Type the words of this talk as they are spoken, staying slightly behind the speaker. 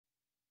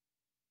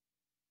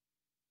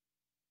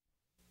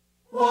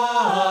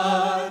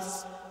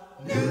What's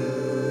new?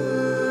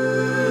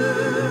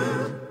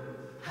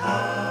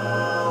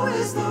 How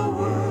is the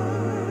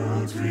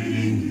world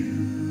treating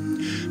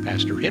you?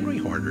 Pastor Henry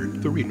Harder,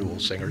 the Renewal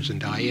Singers,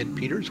 and I, Ed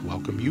Peters,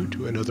 welcome you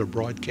to another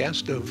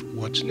broadcast of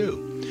What's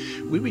New.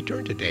 We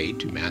return today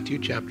to Matthew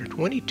chapter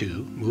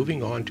 22,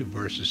 moving on to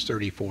verses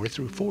 34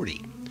 through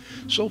 40.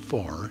 So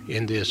far,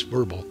 in this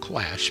verbal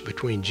clash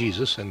between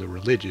Jesus and the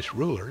religious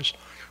rulers,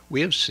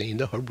 we have seen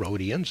the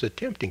Herodians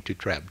attempting to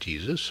trap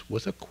Jesus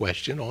with a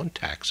question on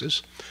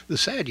taxes, the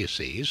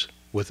Sadducees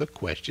with a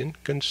question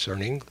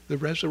concerning the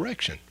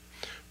resurrection.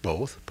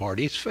 Both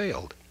parties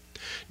failed.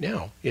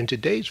 Now, in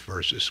today's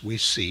verses, we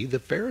see the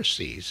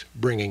Pharisees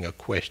bringing a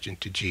question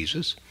to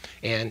Jesus,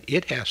 and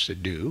it has to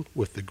do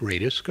with the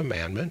greatest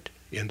commandment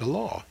in the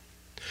law.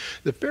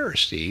 The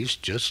Pharisees,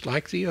 just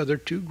like the other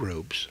two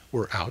groups,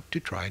 were out to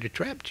try to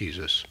trap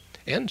Jesus,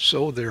 and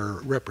so their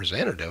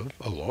representative,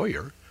 a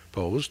lawyer,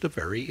 posed a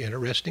very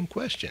interesting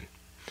question.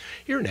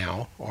 Here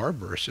now are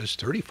verses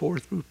 34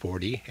 through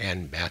 40,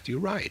 and Matthew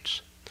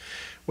writes,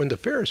 "When the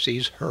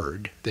Pharisees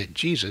heard that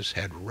Jesus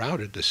had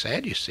routed the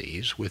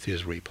Sadducees with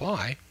his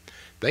reply,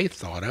 they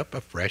thought up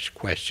a fresh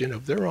question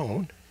of their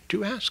own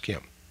to ask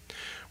him.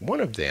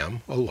 One of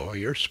them, a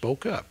lawyer,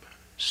 spoke up,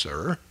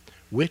 'Sir,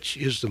 which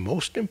is the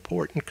most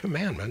important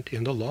commandment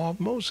in the law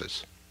of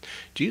Moses?'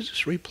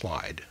 Jesus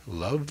replied,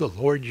 'Love the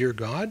Lord your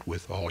God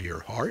with all your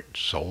heart,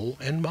 soul,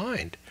 and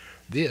mind.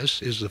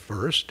 This is the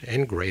first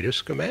and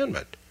greatest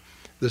commandment.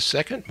 The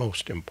second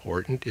most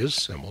important is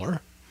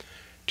similar,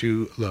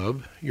 to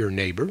love your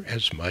neighbor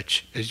as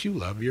much as you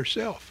love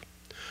yourself.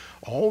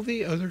 All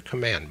the other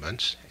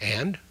commandments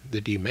and the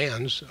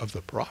demands of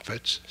the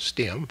prophets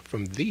stem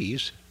from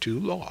these two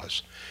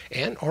laws,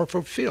 and are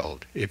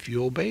fulfilled if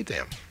you obey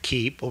them.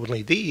 Keep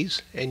only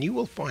these, and you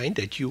will find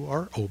that you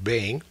are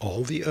obeying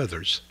all the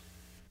others.'"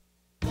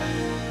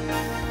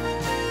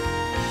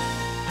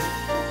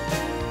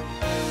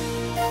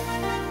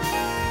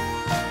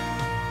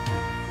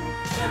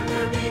 And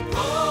there be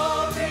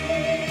glory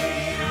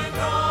and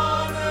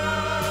honor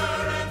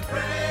and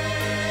praises.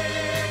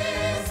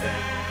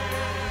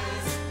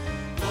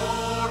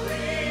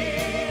 Glory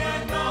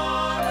and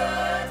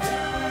honor to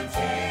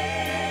Jesus.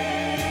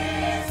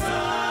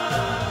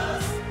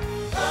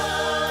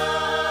 Glory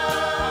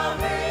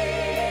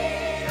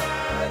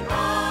and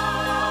honor.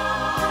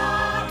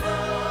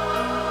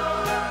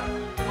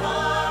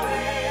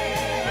 Glory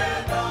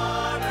and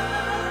honor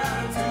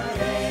to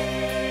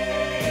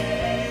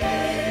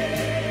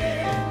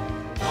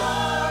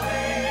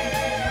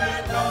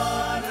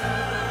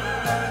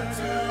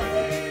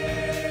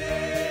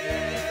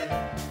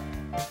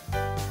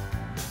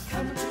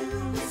Come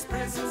into his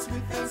presence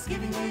with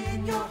thanksgiving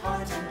in your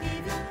heart and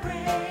give him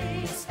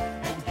praise,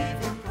 and give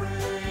him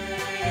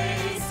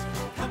praise.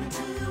 Come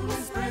into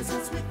his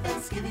presence with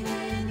thanksgiving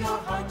in your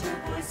heart, your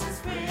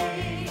voices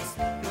raise,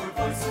 your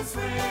voices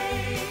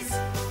raise.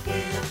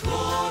 Give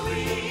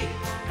glory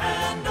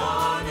and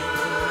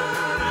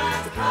honor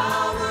and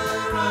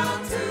power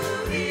unto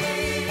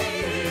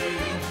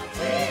him,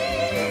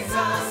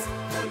 Jesus,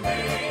 the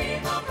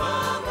name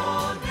above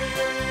all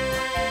names.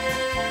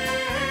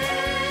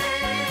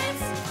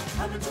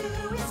 Come into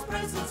his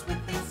presence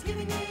with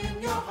thanksgiving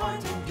in your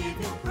heart and give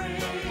him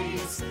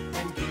praise,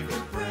 and give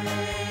him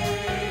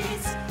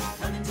praise.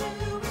 Come into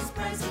his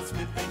presence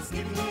with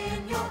thanksgiving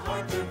in your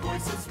heart, your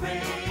voices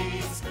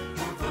raise,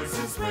 your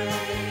voices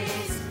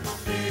raise.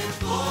 Give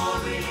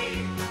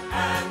glory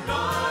and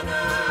honor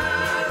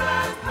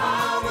and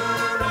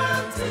power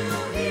unto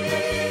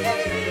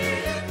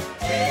him,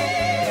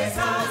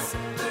 Jesus,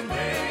 the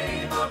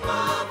name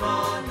above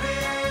all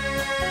names.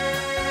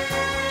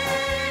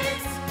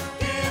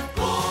 Give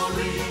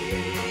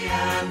glory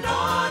and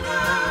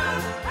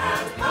honor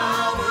and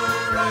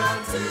power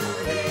unto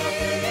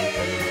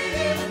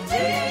him,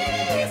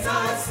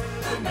 Jesus,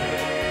 the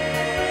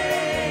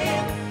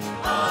name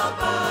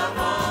above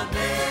all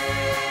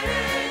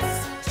names,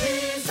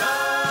 Jesus.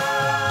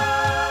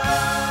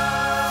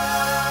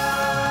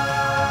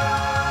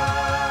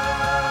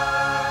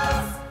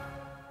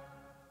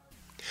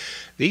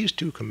 These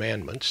two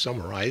commandments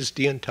summarized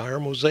the entire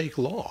Mosaic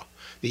law.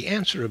 The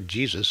answer of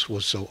Jesus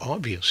was so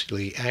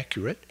obviously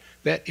accurate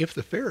that if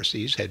the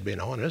Pharisees had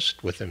been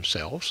honest with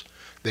themselves,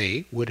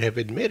 they would have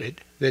admitted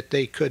that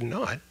they could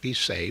not be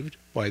saved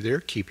by their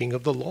keeping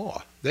of the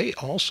law. They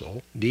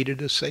also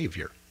needed a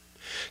Savior.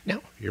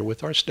 Now, here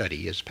with our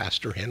study is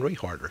Pastor Henry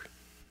Harder.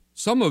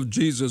 Some of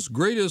Jesus'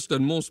 greatest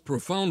and most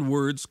profound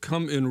words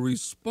come in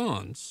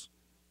response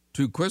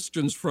to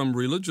questions from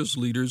religious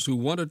leaders who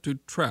wanted to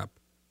trap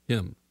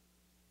him.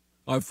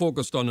 I've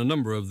focused on a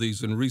number of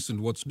these in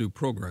recent What's New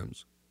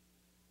programs.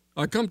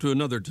 I come to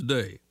another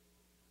today.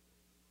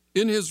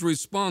 In his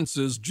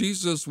responses,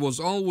 Jesus was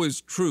always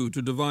true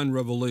to divine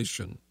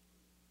revelation,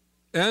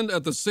 and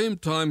at the same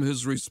time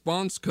his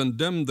response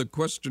condemned the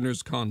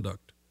questioner's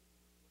conduct.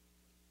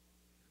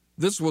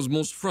 This was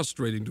most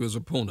frustrating to his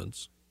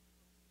opponents.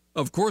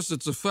 Of course,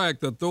 it's a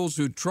fact that those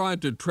who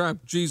tried to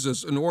trap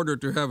Jesus in order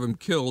to have him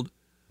killed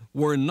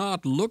were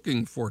not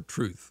looking for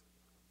truth.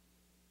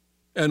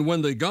 And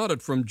when they got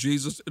it from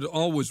Jesus, it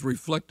always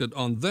reflected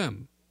on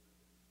them.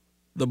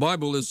 The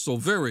Bible is so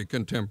very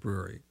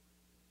contemporary.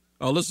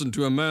 I listened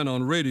to a man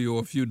on radio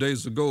a few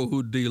days ago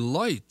who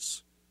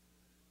delights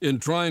in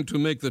trying to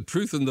make the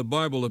truth in the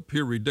Bible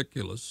appear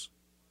ridiculous.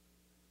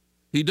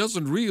 He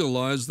doesn't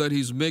realize that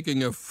he's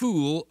making a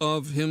fool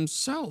of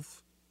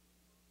himself.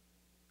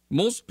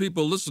 Most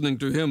people listening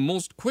to him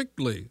most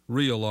quickly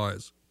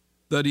realize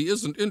that he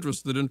isn't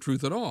interested in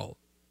truth at all.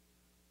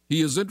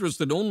 He is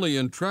interested only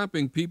in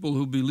trapping people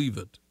who believe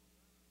it.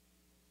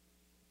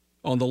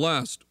 On the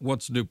last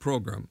What's New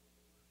program,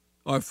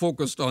 I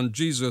focused on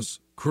Jesus'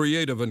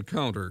 creative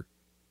encounter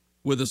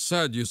with the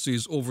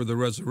Sadducees over the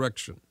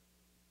resurrection.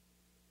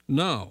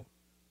 Now,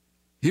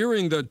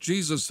 hearing that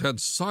Jesus had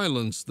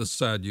silenced the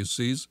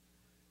Sadducees,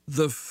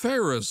 the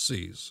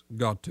Pharisees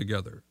got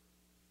together.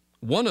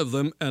 One of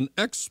them, an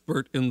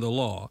expert in the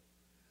law,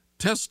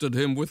 tested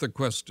him with a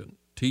question,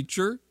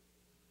 "Teacher,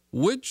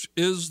 which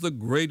is the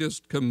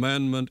greatest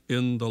commandment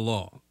in the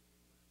law?"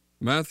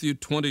 Matthew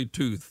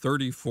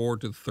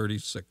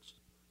 22:34-36.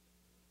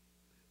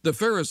 The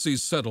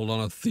Pharisees settled on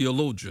a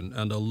theologian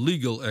and a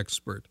legal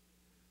expert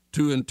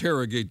to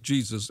interrogate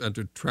Jesus and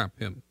to trap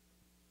him.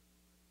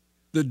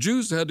 The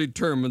Jews had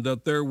determined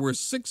that there were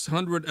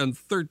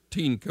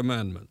 613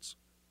 commandments,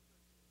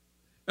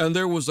 and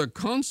there was a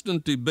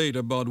constant debate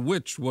about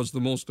which was the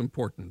most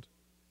important.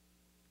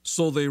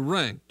 So they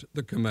ranked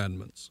the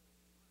commandments.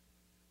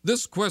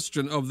 This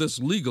question of this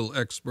legal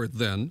expert,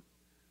 then,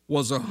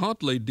 was a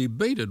hotly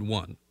debated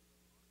one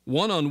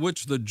on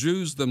which the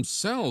Jews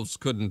themselves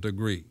couldn't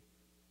agree.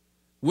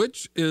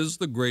 Which is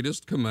the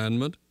greatest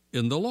commandment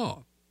in the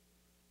law?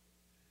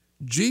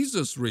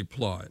 Jesus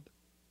replied,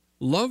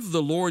 "Love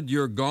the Lord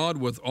your God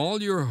with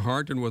all your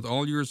heart and with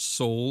all your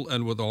soul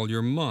and with all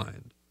your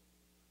mind.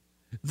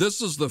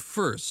 This is the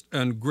first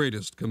and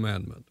greatest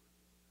commandment.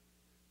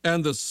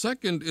 And the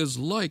second is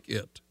like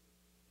it.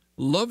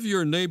 Love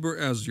your neighbor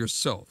as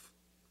yourself.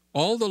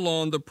 All the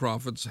law and the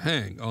prophets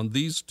hang on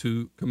these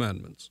two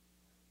commandments."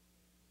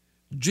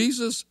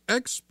 Jesus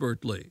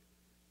expertly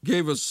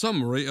gave a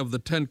summary of the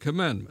 10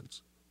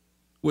 Commandments,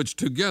 which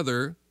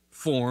together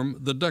form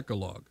the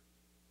Decalogue.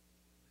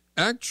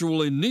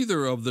 Actually,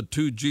 neither of the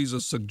two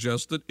Jesus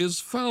suggested is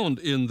found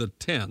in the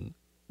 10,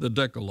 the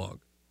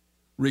Decalogue,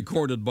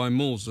 recorded by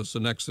Moses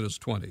in Exodus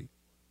 20.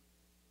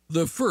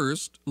 The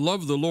first,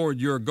 "Love the Lord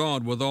your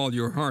God with all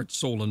your heart,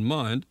 soul, and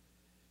mind,"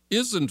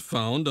 isn't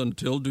found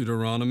until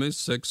Deuteronomy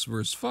 6,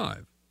 verse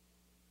 5.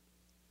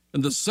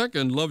 And the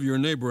second, "Love your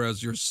neighbor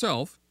as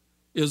yourself,"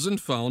 isn't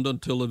found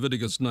until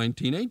Leviticus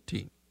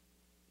 19:18.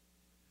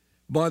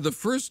 By the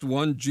first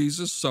one,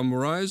 Jesus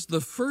summarized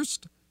the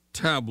first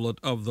tablet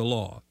of the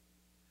law,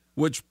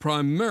 which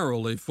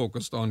primarily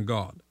focused on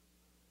God.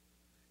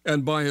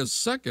 And by his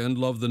second,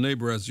 "Love the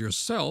neighbor as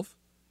yourself,"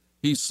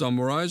 he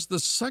summarized the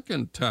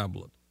second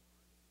tablet,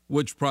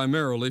 which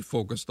primarily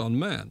focused on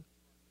man.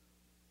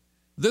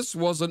 This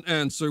was an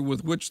answer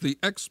with which the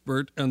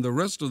expert and the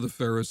rest of the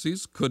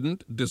Pharisees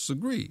couldn't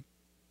disagree.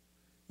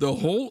 The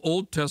whole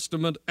Old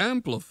Testament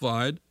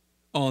amplified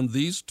on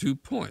these 2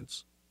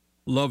 points.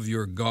 Love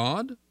your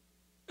God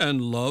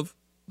and love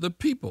the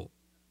people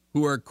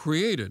who are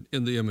created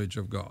in the image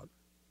of God.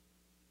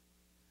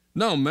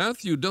 Now,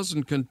 Matthew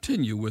doesn't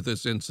continue with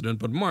this incident,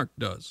 but Mark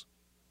does.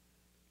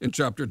 In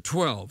chapter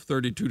 12,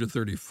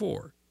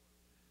 32-34,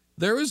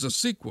 there is a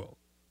sequel.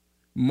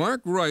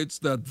 Mark writes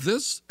that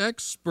this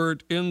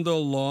expert in the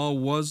law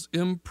was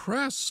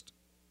impressed,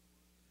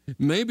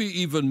 maybe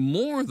even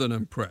more than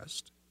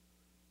impressed.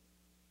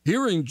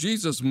 Hearing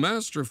Jesus'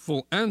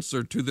 masterful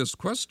answer to this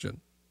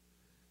question,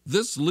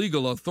 this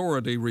legal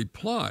authority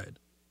replied,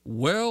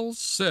 "Well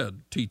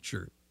said,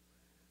 teacher.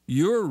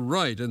 You're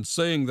right in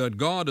saying that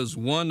God is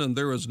one and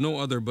there is no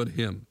other but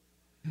him.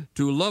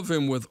 To love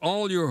him with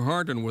all your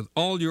heart and with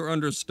all your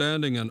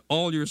understanding and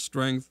all your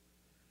strength,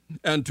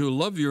 and to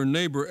love your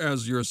neighbor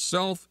as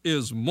yourself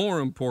is more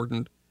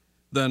important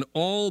than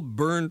all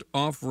burnt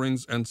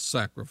offerings and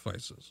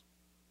sacrifices."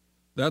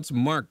 That's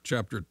Mark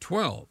chapter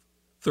 12,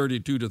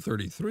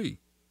 32-33.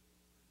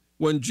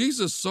 When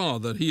Jesus saw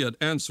that he had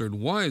answered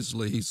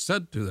wisely, he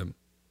said to them,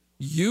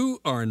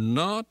 "You are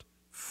not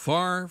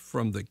far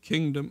from the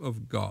kingdom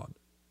of God."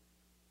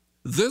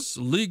 This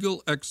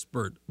legal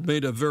expert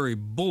made a very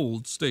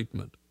bold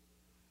statement,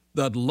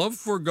 that love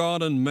for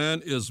God and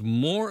man is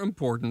more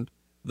important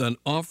than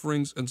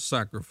offerings and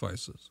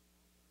sacrifices.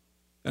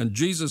 And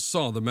Jesus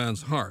saw the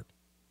man's heart,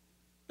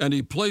 and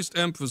he placed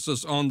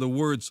emphasis on the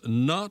words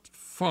 "not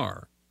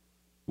far,"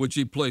 which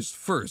he placed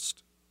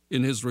first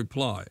in his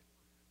reply.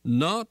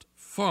 Not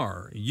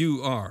far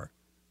you are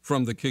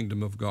from the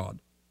kingdom of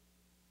God.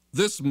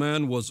 This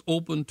man was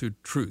open to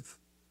truth,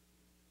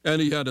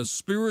 and he had a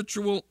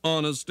spiritual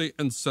honesty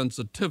and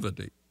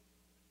sensitivity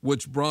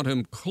which brought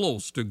him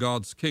close to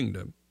God's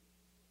kingdom.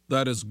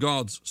 That is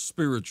God's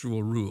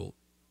spiritual rule.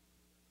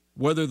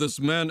 Whether this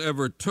man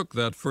ever took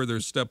that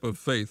further step of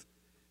faith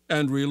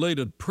and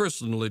related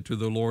personally to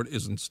the Lord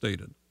isn't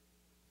stated.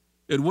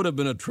 It would have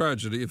been a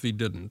tragedy if he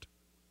didn't.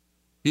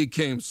 He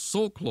came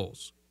so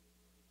close.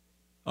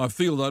 I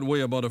feel that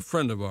way about a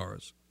friend of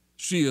ours.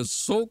 She is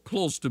so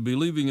close to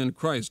believing in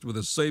Christ with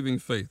a saving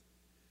faith,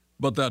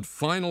 but that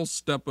final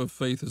step of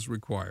faith is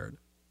required.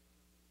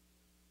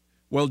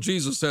 Well,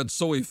 Jesus had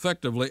so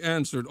effectively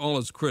answered all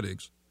his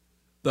critics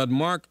that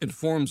Mark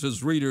informs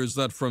his readers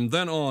that from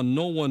then on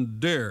no one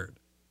dared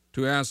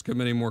to ask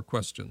him any more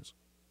questions.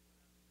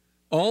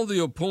 All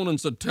the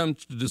opponents'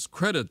 attempts to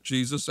discredit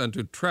Jesus and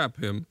to trap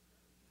him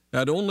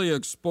had only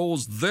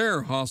exposed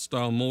their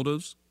hostile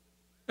motives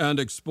and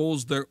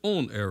exposed their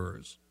own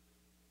errors.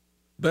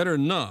 Better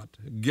not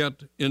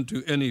get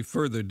into any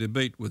further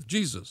debate with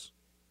Jesus.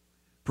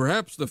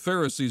 Perhaps the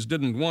Pharisees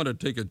didn't want to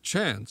take a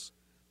chance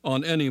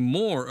on any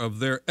more of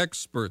their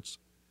experts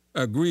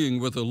agreeing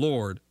with the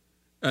Lord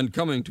and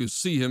coming to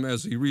see him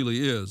as he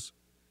really is,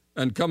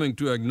 and coming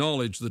to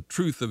acknowledge the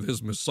truth of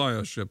his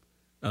messiahship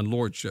and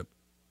lordship.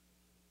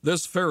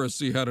 This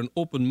Pharisee had an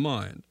open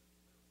mind.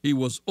 He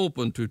was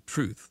open to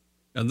truth,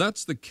 and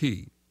that's the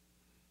key.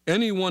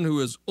 Anyone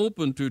who is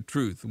open to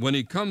truth, when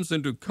he comes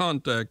into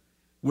contact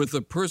with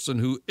the person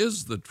who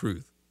is the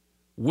truth,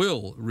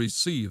 will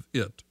receive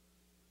it.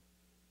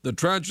 The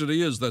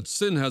tragedy is that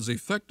sin has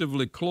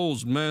effectively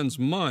closed man's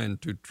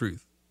mind to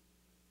truth.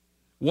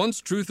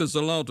 Once truth is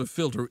allowed to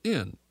filter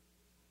in,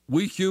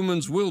 we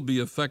humans will be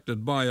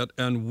affected by it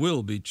and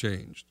will be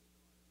changed.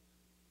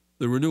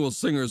 The Renewal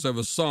Singers have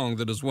a song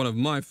that is one of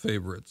my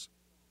favorites.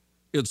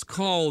 It's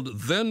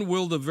called, "Then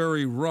Will the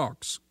Very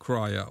Rocks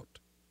Cry Out."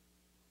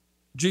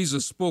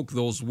 Jesus spoke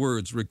those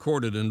words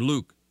recorded in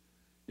Luke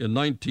in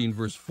 19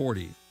 verse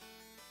 40.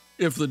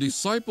 If the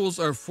disciples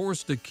are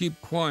forced to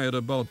keep quiet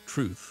about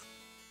truth,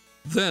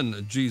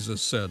 then, Jesus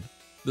said,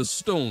 the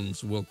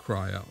stones will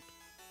cry out.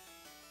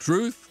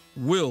 Truth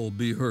will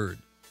be heard.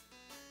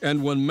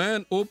 And when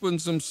man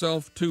opens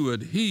himself to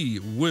it, he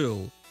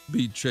will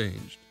be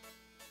changed.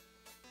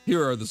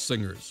 Here are the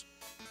singers.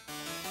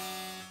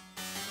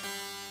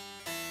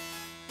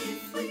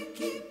 If we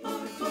keep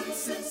our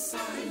voices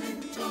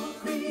silent, all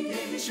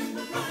creation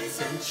will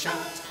rise and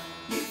shout.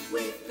 If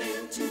we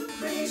fail to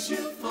praise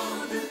you,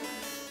 Father,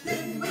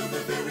 then will the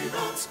very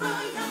rocks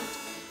cry out.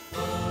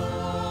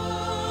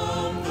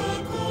 From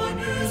the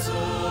corners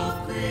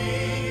of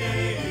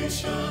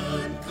creation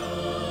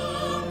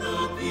come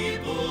the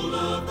people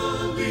of the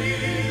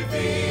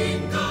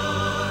living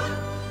God.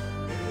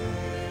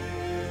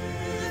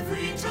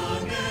 Every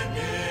tongue and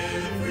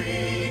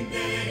every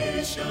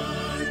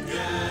nation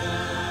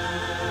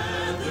gather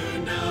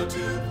now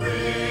to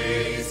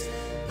praise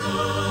the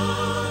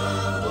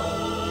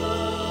Lord.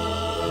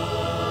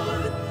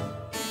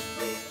 If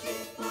we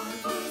keep our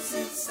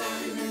voices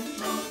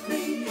silent, all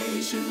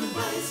creation will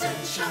rise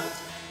and shout.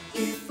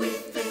 If we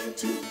fail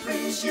to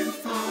praise you,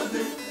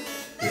 Father,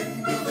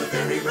 then will the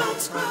very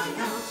rocks cry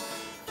out.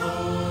 From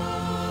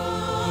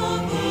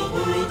the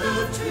world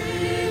of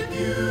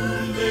tribulation,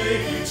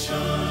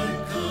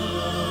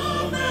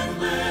 come and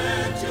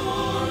let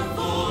your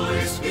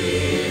voice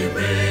be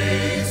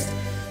raised.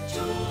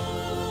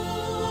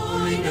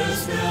 Join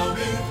us now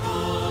in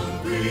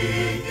congregation.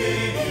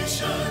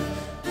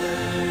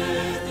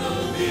 Let the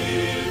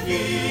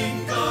living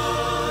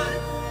God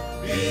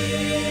be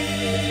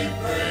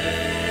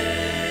praised.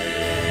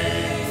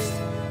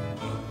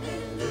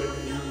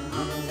 Hallelujah,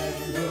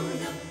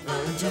 hallelujah,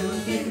 unto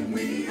him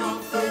we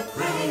offer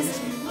praise.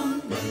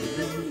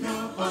 Hallelujah,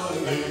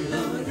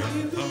 hallelujah,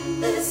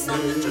 this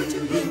altar to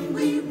him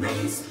we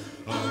raise.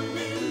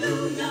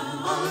 Hallelujah,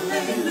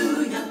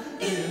 hallelujah,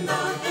 in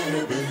the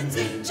heavens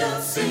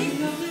angels sing.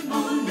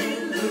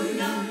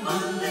 Hallelujah,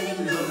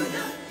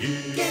 hallelujah,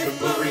 give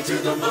glory to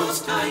the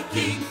Most High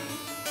King.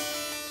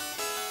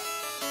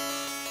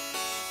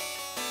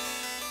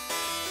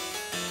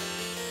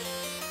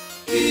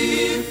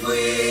 If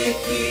we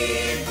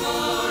keep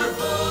our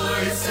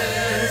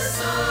voices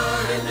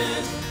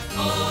silent,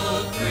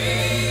 all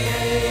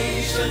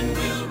creation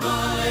will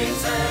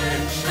rise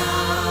and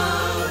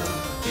shout.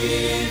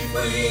 If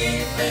we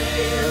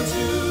fail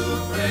to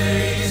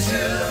praise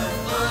you,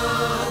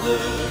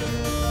 Father,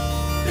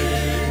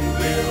 then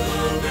will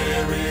the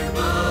very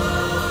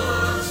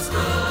rocks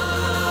cry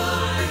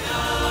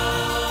out.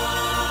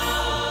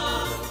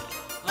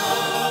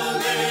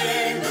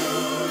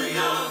 Hallelujah,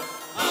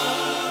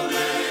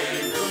 hallelujah,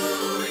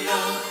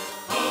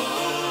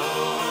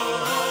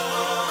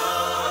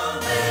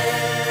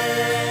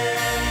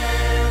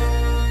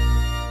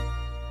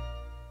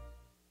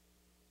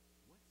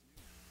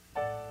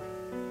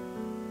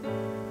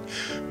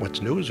 What's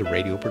New is a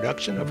radio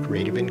production of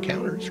Creative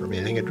Encounters. Our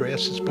mailing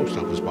address is Post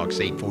Office Box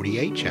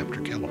 848,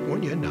 Chapter,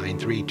 California,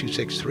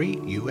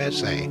 93263,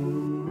 USA.